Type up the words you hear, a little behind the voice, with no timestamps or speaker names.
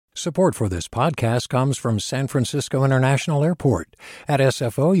Support for this podcast comes from San Francisco International Airport. At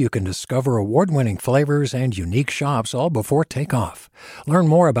SFO, you can discover award-winning flavors and unique shops all before takeoff. Learn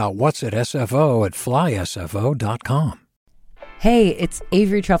more about what's at SFO at flysfo.com. Hey, it's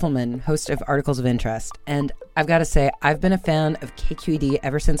Avery Trufelman, host of Articles of Interest, and I've got to say, I've been a fan of KQED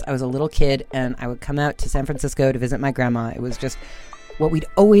ever since I was a little kid, and I would come out to San Francisco to visit my grandma. It was just what we'd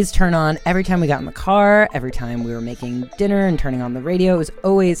always turn on every time we got in the car, every time we were making dinner and turning on the radio. It was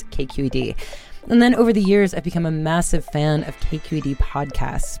always KQED. And then over the years, I've become a massive fan of KQED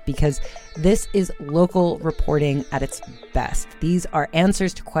podcasts because this is local reporting at its best. These are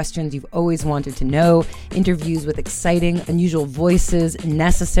answers to questions you've always wanted to know, interviews with exciting, unusual voices,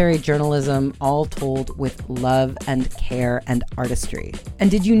 necessary journalism, all told with love and care and artistry. And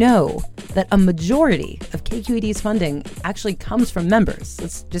did you know that a majority of KQED's funding actually comes from members?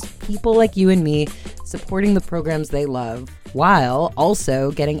 It's just people like you and me supporting the programs they love, while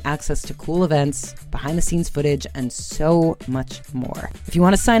also getting access to cool events, behind-the-scenes footage, and so much more. If you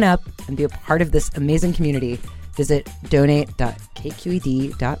want to sign up and be a part of this amazing community, visit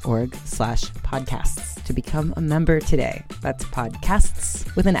donate.kqed.org/podcasts to become a member today. That's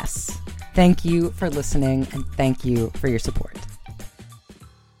podcasts with an S. Thank you for listening, and thank you for your support.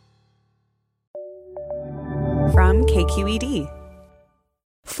 From KQED.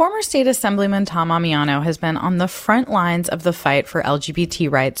 Former State Assemblyman Tom Ammiano has been on the front lines of the fight for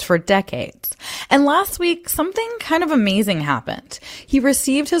LGBT rights for decades. And last week, something kind of amazing happened. He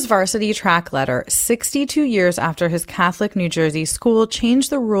received his varsity track letter 62 years after his Catholic New Jersey school changed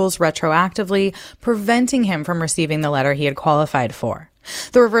the rules retroactively, preventing him from receiving the letter he had qualified for.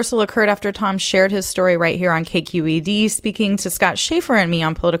 The reversal occurred after Tom shared his story right here on KQED, speaking to Scott Schaefer and me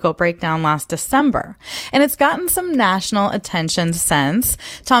on Political Breakdown last December. And it's gotten some national attention since.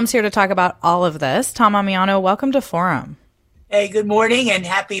 Tom's here to talk about all of this. Tom Ammiano, welcome to Forum. Hey, good morning and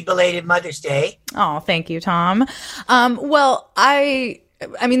happy belated Mother's Day. Oh, thank you, Tom.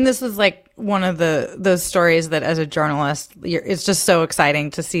 I mean, this is like one of those stories that as a journalist, it's just so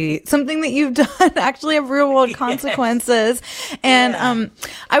exciting to see something that you've done actually have real world consequences. Yes. And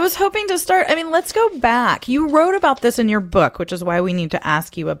I was hoping to start, let's go back. You wrote about this in your book, which is why we need to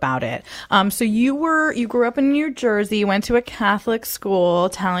ask you about it. So you grew up in New Jersey, went to a Catholic school,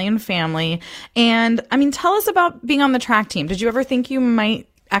 Italian family. And tell us about being on the track team. Did you ever think you might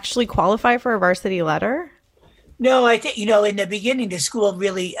actually qualify for a varsity letter? No, I think, in the beginning, the school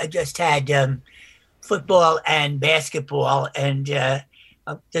really just had football and basketball. And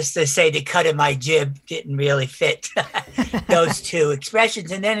just to say the cut of my jib didn't really fit those two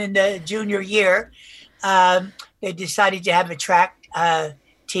expressions. And then in the junior year, they decided to have a track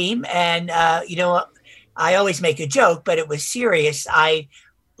team. And, I always make a joke, but it was serious. I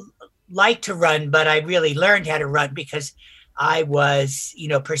like to run, but I really learned how to run because I was,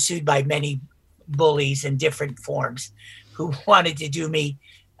 pursued by many bullies in different forms who wanted to do me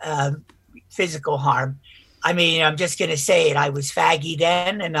physical harm. I'm just going to say it. I was faggy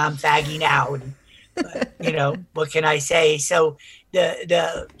then and I'm faggy now. And, what can I say? So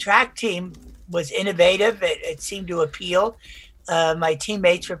the track team was innovative. It seemed to appeal. My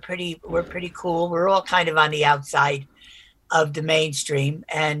teammates were pretty cool. We're all kind of on the outside of the mainstream.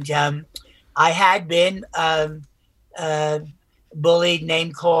 And I had been bullied,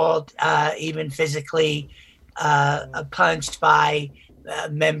 name called, even physically punched by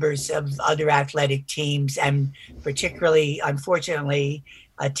members of other athletic teams, and particularly, unfortunately,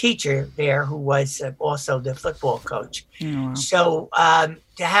 a teacher there who was also the football coach. Oh, wow. So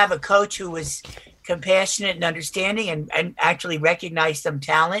to have a coach who was compassionate and understanding and actually recognized some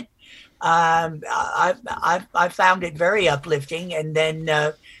talent, I found it very uplifting. And then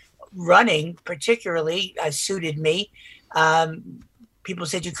running particularly suited me. People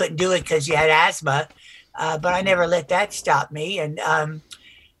said you couldn't do it because you had asthma, but I never let that stop me. And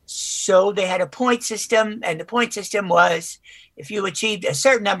so they had a point system, and the point system was if you achieved a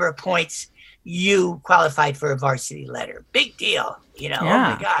certain number of points, you qualified for a varsity letter. Big deal, Yeah. Oh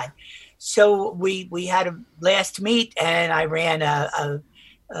my God. So we had a last meet, and I ran a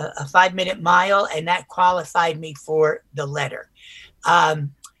 5-minute mile, and that qualified me for the letter.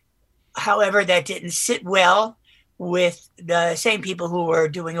 However, that didn't sit well with the same people who were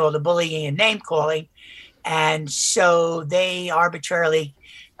doing all the bullying and name calling. And so they arbitrarily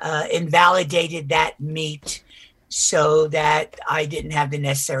invalidated that meet so that I didn't have the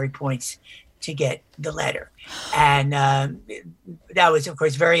necessary points to get the letter. And that was, of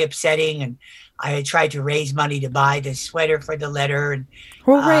course, very upsetting. And I had tried to raise money to buy the sweater for the letter. And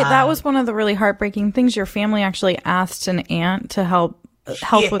well, right. That was one of the really heartbreaking things. Your family actually asked an aunt to help with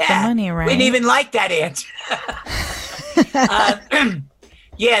the money, right? We didn't even like that aunt.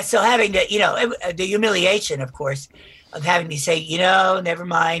 Yeah, so having to, the humiliation, of course, of having to say, never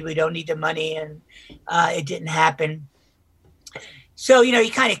mind, we don't need the money, and it didn't happen. So,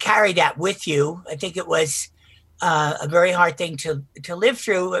 you kind of carry that with you. I think it was a very hard thing to live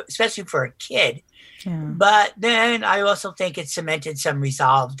through, especially for a kid. Yeah. But then I also think it cemented some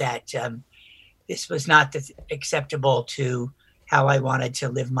resolve that this was not acceptable to how I wanted to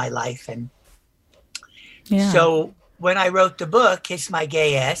live my life. And so when I wrote the book,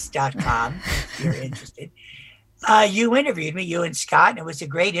 kissmygayS.com, if you're interested, you interviewed me, you and Scott, and it was a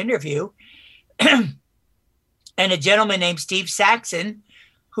great interview. And a gentleman named Steve Saxon,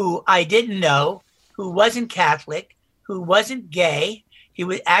 who I didn't know, who wasn't Catholic, who wasn't gay.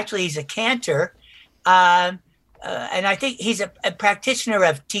 He's a cantor. And I think he's a practitioner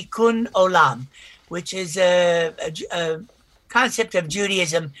of Tikkun Olam, which is a concept of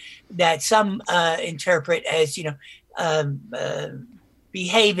Judaism that some interpret as,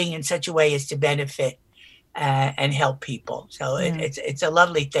 behaving in such a way as to benefit and help people. So it's a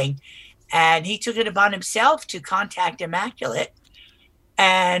lovely thing. And he took it upon himself to contact Immaculate.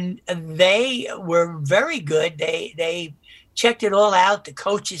 And they were very good. They checked it all out. The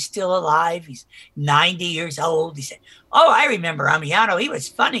coach is still alive. He's 90 years old. He said, "Oh, I remember Amiano. He was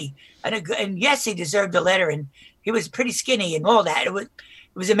funny. And yes, he deserved a letter. And he was pretty skinny and all that." It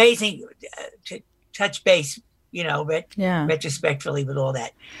was amazing to touch base, retrospectively with all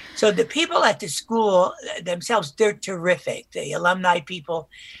that. So the people at the school themselves, they're terrific. The alumni people.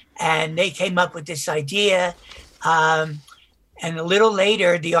 And they came up with this idea. And a little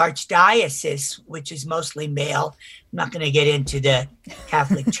later, the Archdiocese, which is mostly male, I'm not going to get into the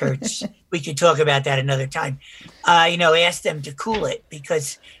Catholic Church. We could talk about that another time. Asked them to cool it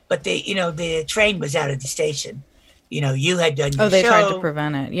but the train was out of the station. You had done your show. They tried to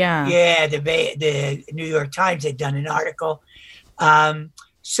prevent it. Yeah. Yeah. The New York Times had done an article.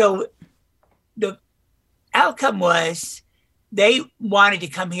 So the outcome was they wanted to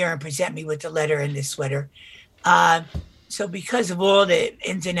come here and present me with the letter and the sweater. So because of all the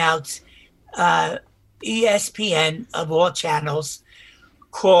ins and outs, ESPN of all channels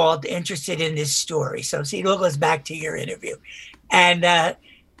called, interested in this story. So see, it all goes back to your interview. And,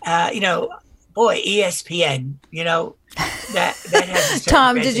 boy, ESPN, that has a certain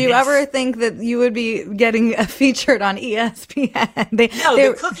Tom, did you resonance. ever think that you would be getting featured on ESPN? The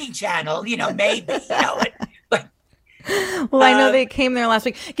cooking channel, maybe, but Well, I know they came there last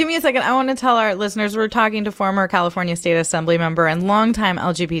week. Give me a second. I want to tell our listeners we're talking to former California State Assembly member and longtime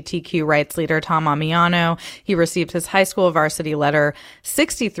LGBTQ rights leader Tom Amiano. He received his high school varsity letter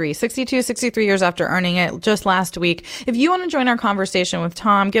 63 years after earning it just last week. If you want to join our conversation with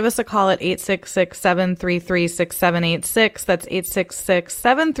Tom, give us a call at 866-733-6786. That's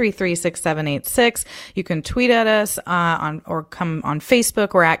 866-733-6786. You can tweet at us or come on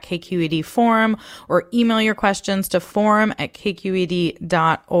Facebook. We're at KQED Forum, or email your questions to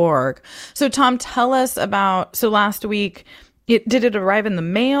forum@kqed.org. So Tom, tell us about, last week, did it arrive in the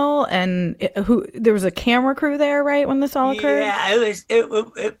mail, and there was a camera crew there, right, when this all occurred? Yeah, it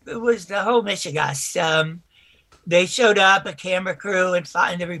was the whole Michigas. They showed up, a camera crew and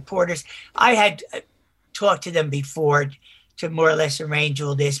the reporters. I had talked to them before to more or less arrange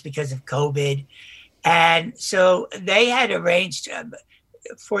all this because of COVID. And so they had arranged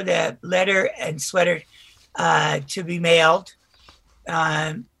for the letter and sweater to be mailed,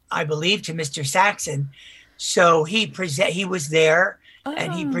 I believe, to Mr. Saxon. So he was there,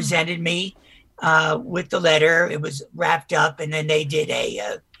 and he presented me with the letter. It was wrapped up, and then they did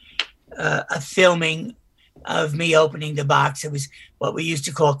a filming of me opening the box. It was what we used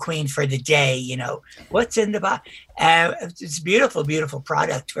to call Queen for the Day. What's in the box? It's a beautiful, beautiful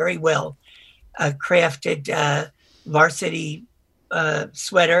product. Very well crafted varsity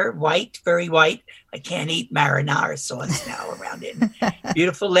sweater, white, very white. I can't eat marinara sauce now around it.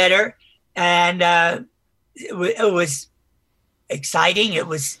 Beautiful letter. And it was exciting. It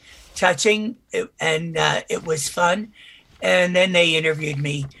was touching, and it was fun. And then they interviewed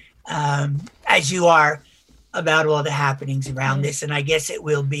me, as you are, about all the happenings around this. And I guess it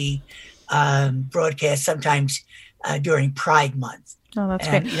will be broadcast sometimes during Pride Month. Oh, that's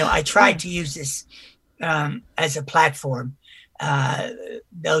and, great. I tried to use this as a platform.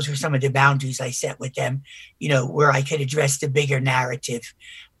 Those were some of the boundaries I set with them, where I could address the bigger narrative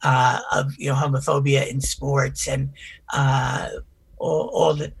of homophobia in sports and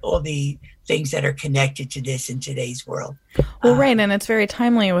all the things that are connected to this in today's world. Well, right. And it's very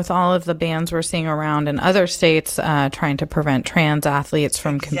timely with all of the bans we're seeing around in other states trying to prevent trans athletes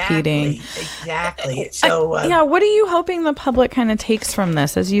from competing. Exactly. So, what are you hoping the public kind of takes from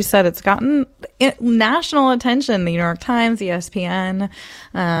this? As you said, it's gotten national attention, the New York Times, ESPN.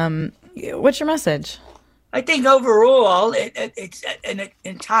 What's your message? I think overall, it's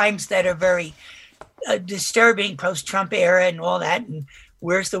in times that are very disturbing, post-Trump era and all that, and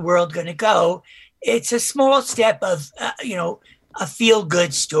where's the world going to go? It's a small step of, a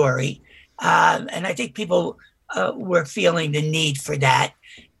feel-good story. And I think people were feeling the need for that.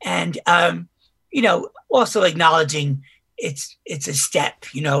 And, also acknowledging it's a step,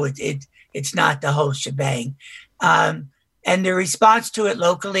 it's not the whole shebang. And the response to it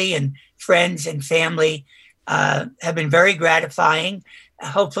locally and friends and family have been very gratifying.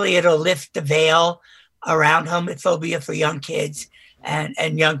 Hopefully it'll lift the veil around homophobia for young kids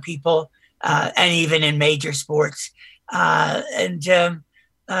and young people, and even in major sports.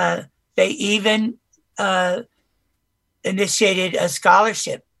 They even initiated a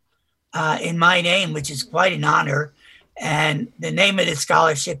scholarship in my name, which is quite an honor. And the name of the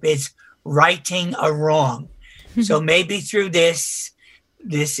scholarship is Righting a Wrong. So maybe through this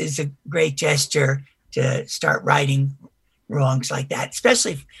is a great gesture to start righting wrongs like that,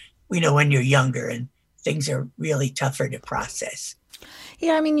 especially, when you're younger and things are really tougher to process.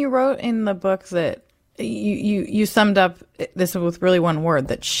 Yeah, I mean, you wrote in the book that you summed up this with really one word,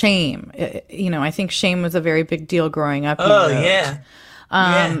 that shame. I think shame was a very big deal growing up. Yeah.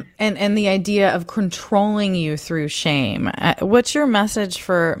 And the idea of controlling you through shame. What's your message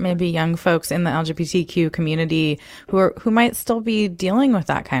for maybe young folks in the LGBTQ community who might still be dealing with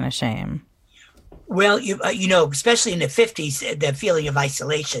that kind of shame? Well, especially in the 50s, the feeling of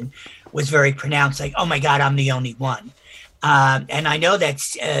isolation was very pronounced, like, oh my God, I'm the only one. And I know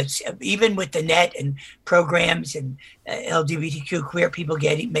that's even with the net and programs and LGBTQ queer people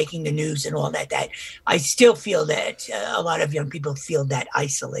making the news and all that, I still feel that a lot of young people feel that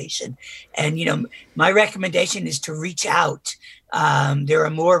isolation. And, my recommendation is to reach out. There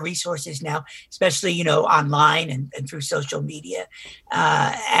are more resources now, especially, online and through social media.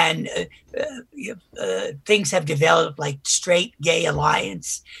 Things have developed like Straight Gay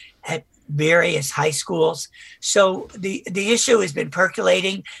Alliance at various high schools. So the issue has been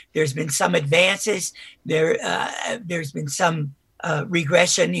percolating. There's been some advances. There's been some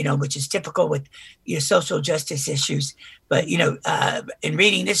regression, which is typical with social justice issues. But, in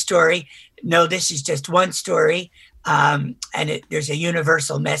reading this story, no, this is just one story. There's a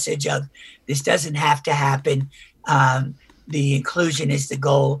universal message of this doesn't have to happen. The inclusion is the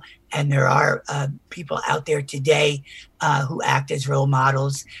goal. And there are people out there today who act as role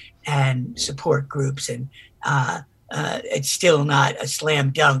models and support groups. And it's still not a slam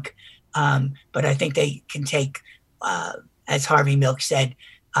dunk. But I think they can take, as Harvey Milk said,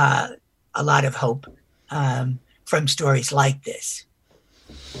 a lot of hope from stories like this.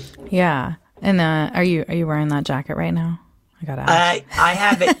 Yeah. And are you wearing that jacket right now? I gotta ask. I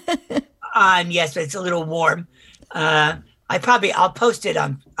have it on, yes, but it's a little warm. I'll post it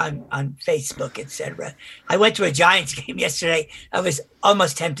on Facebook, etc. I went to a Giants game yesterday. I was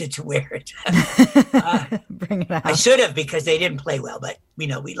almost tempted to wear it. Bring it out. I should have, because they didn't play well, but we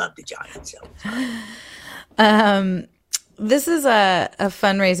love the Giants. So. This is a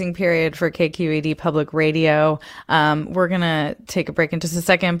fundraising period for KQED Public Radio. We're going to take a break in just a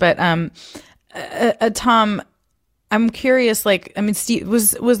second, but Tom, I'm curious, Steve,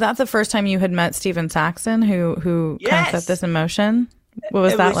 was that the first time you had met Stephen Saxon, who yes. kind of set this in motion? What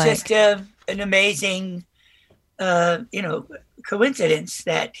was that like? It was just an amazing, coincidence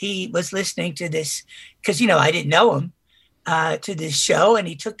that he was listening to this, because, I didn't know him, to this show, and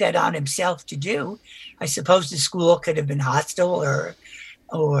he took that on himself to do. I suppose the school could have been hostile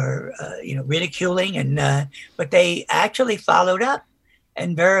or ridiculing, but they actually followed up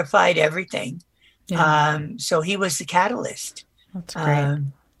and verified everything. Yeah. So he was the catalyst. That's great.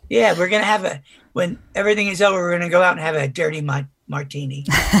 We're going to when everything is over, we're going to go out and have a dirty martini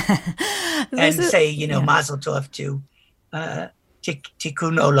and say, Mazel Tov to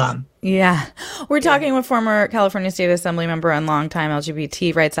Tikkun Olam. Yeah. We're talking with former California State Assembly member and longtime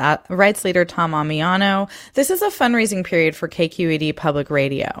LGBT rights leader Tom Ammiano. This is a fundraising period for KQED Public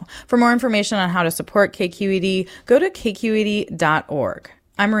Radio. For more information on how to support KQED, go to kqed.org.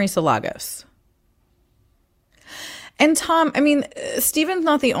 I'm Marisa Lagos. And Tom, Stephen's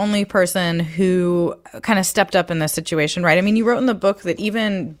not the only person who kind of stepped up in this situation, right? You wrote in the book that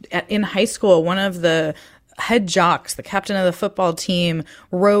even in high school, one of the head jocks, the captain of the football team,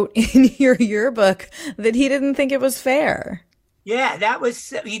 wrote in your yearbook that he didn't think it was fair. Yeah, that was,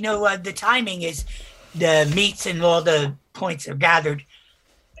 the timing is the meets and all the points are gathered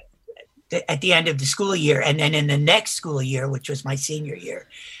at the end of the school year. And then in the next school year, which was my senior year,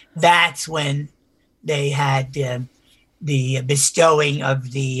 that's when they had the bestowing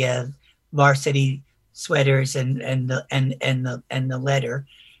of the varsity sweaters and the letter.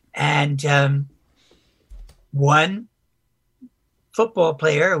 And one football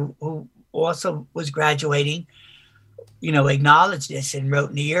player who also was graduating, acknowledged this and wrote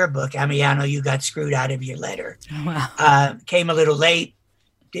in the yearbook, Amiano, you got screwed out of your letter. Oh, wow. Came a little late,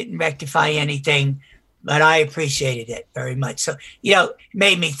 didn't rectify anything, but I appreciated it very much. So, it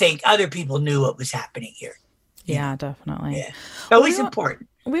made me think other people knew what was happening here. Yeah, definitely. Yeah. Always important.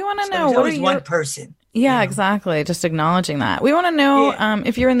 We want to know. There's always one person. Yeah, exactly. Just acknowledging that. We want to know,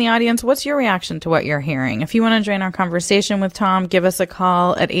 if you're in the audience, what's your reaction to what you're hearing? If you want to join our conversation with Tom, give us a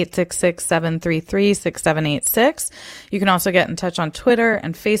call at 866-733-6786. You can also get in touch on Twitter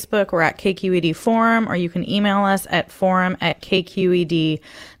and Facebook. We're at KQED Forum, or you can email us at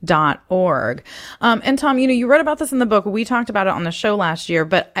forum@kqed.org. And Tom, you wrote about this in the book. We talked about it on the show last year,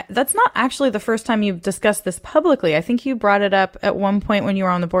 but that's not actually the first time you've discussed this publicly. I think you brought it up at one point when you were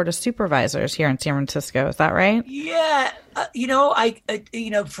on the Board of Supervisors here in San Francisco. Is that right? Yeah.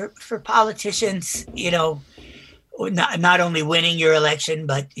 For politicians, not only winning your election,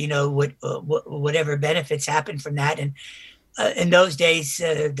 but, whatever benefits happen from that. And in those days,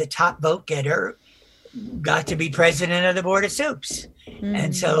 the top vote getter got to be president of the Board of Soups. Mm-hmm.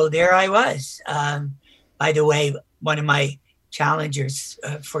 And so there I was. By the way, one of my challengers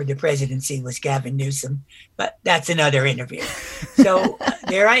for the presidency was Gavin Newsom, but that's another interview. So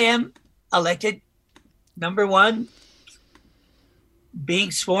there I am, elected number one,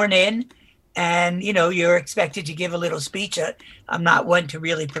 being sworn in, and you're expected to give a little speech. I'm not one to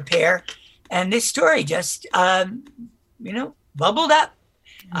really prepare, and this story just bubbled up.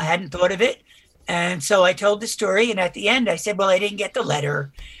 I hadn't thought of it, and so I told the story, and at the end I said, well, I didn't get the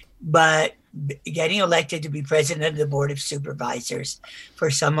letter, but getting elected to be president of the Board of Supervisors for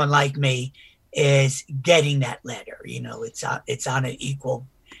someone like me is getting that letter. It's on an equal,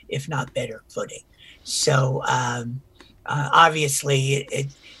 if not better, footing. So obviously,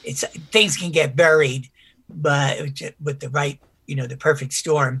 it's things can get buried, but with the right, the perfect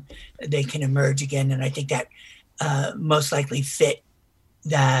storm, they can emerge again. And I think that most likely fit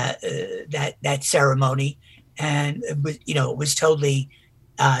that ceremony, and it was totally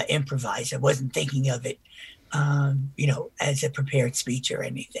improvised. I wasn't thinking of it, as a prepared speech or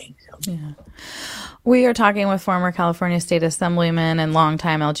anything. So. Yeah. We are talking with former California State Assemblyman and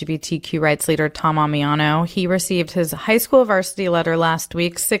longtime LGBTQ rights leader Tom Amiano. He received his high school varsity letter last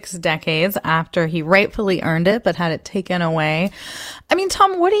week, 6 decades after he rightfully earned it, but had it taken away. I mean,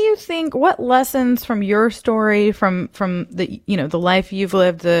 Tom, what do you think? What lessons from your story, from the the life you've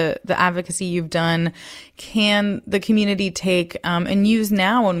lived, the advocacy you've done, can the community take and use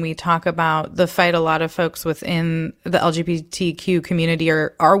now when we talk about the fight a lot of folks within the LGBTQ community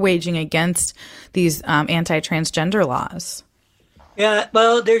are waging against these anti-transgender laws? Yeah,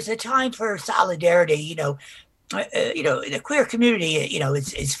 well, there's a time for solidarity. The queer community,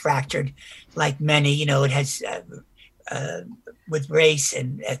 is fractured like many. It has with race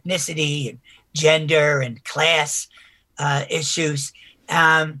and ethnicity and gender and class issues.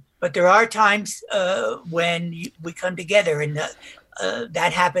 But there are times when we come together, and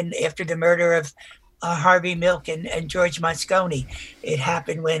that happened after the murder of Harvey Milk and George Moscone. It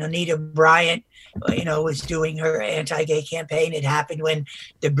happened when Anita Bryant, was doing her anti-gay campaign. It happened when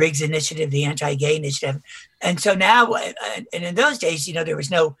the Briggs Initiative, the anti-gay initiative. And so now, and in those days, there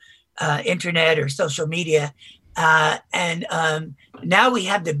was no internet or social media. And now we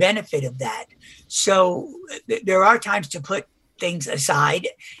have the benefit of that. So there are times to put things aside,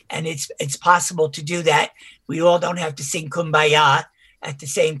 and it's possible to do that. We all don't have to sing Kumbaya at the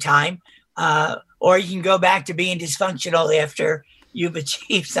same time. Or you can go back to being dysfunctional after you've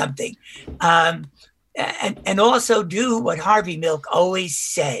achieved something. And also do what Harvey Milk always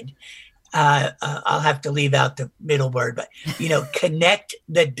said. I'll have to leave out the middle word, but, connect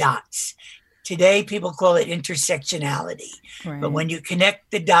the dots. Today, people call it intersectionality. Right. But when you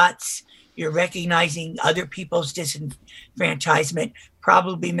connect the dots, you're recognizing other people's disenfranchisement.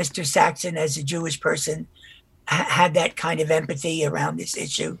 Probably Mr. Saxon, as a Jewish person, had that kind of empathy around this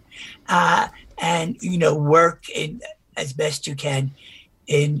issue. And, work as best you can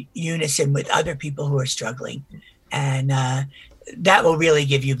in unison with other people who are struggling. And that will really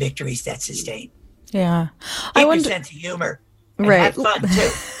give you victories that sustain. Yeah. Keep your sense of humor. And right. have fun, too.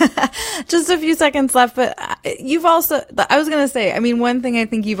 Just a few seconds left, but you've also, I was going to say, I mean, one thing I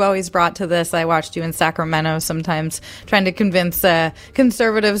think you've always brought to this, I watched you in Sacramento sometimes trying to convince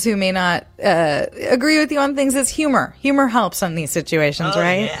conservatives who may not agree with you on things, is humor. Humor helps in these situations,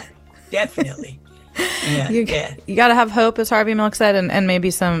 right? Yeah, definitely. You got to have hope, as Harvey Milk said, and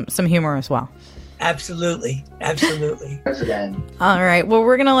maybe some humor as well. Absolutely. President. All right. Well,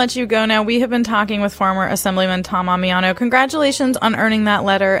 we're going to let you go now. We have been talking with former Assemblyman Tom Ammiano. Congratulations on earning that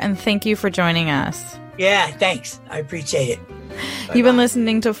letter, and thank you for joining us. Yeah, thanks. I appreciate it. Bye-bye. You've been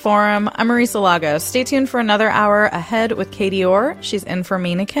listening to Forum. I'm Marisa Lagos. Stay tuned for another hour ahead with Katie Orr. She's in for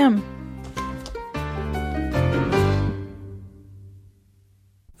Mina Kim.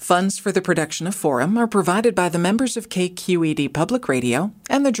 Funds for the production of Forum are provided by the members of KQED Public Radio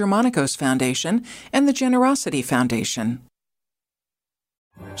and the Germanicos Foundation and the Generosity Foundation.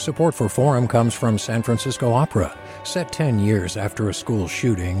 Support for Forum comes from San Francisco Opera. Set 10 years after a school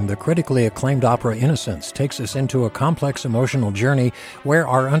shooting, the critically acclaimed opera Innocence takes us into a complex emotional journey where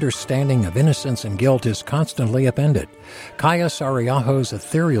our understanding of innocence and guilt is constantly upended. Kaya Sariaho's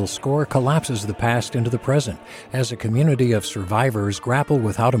ethereal score collapses the past into the present as a community of survivors grapple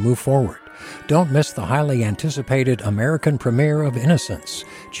with how to move forward. Don't miss the highly anticipated American premiere of Innocence,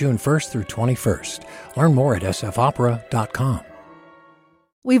 June 1st through 21st. Learn more at sfopera.com.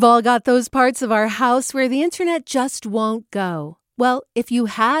 We've all got those parts of our house where the internet just won't go. Well, if you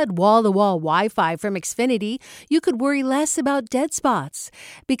had wall-to-wall Wi-Fi from Xfinity, you could worry less about dead spots.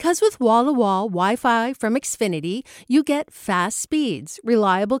 Because with wall-to-wall Wi-Fi from Xfinity, you get fast speeds,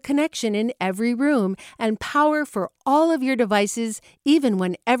 reliable connection in every room, and power for all of your devices, even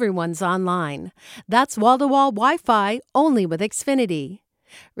when everyone's online. That's wall-to-wall Wi-Fi only with Xfinity.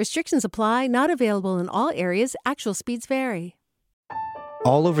 Restrictions apply, not available in all areas. Actual speeds vary.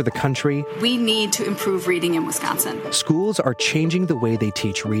 All over the country, we need to improve reading in Wisconsin. Schools are changing the way they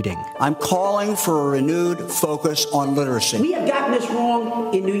teach reading. I'm calling for a renewed focus on literacy. We have gotten this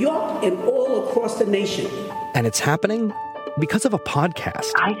wrong in New York and all across the nation. And it's happening because of a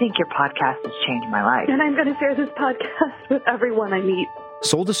podcast. I think your podcast has changed my life. And I'm going to share this podcast with everyone I meet.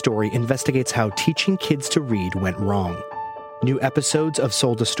 Sold a Story investigates how teaching kids to read went wrong. New episodes of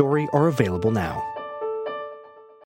Sold a Story are available now.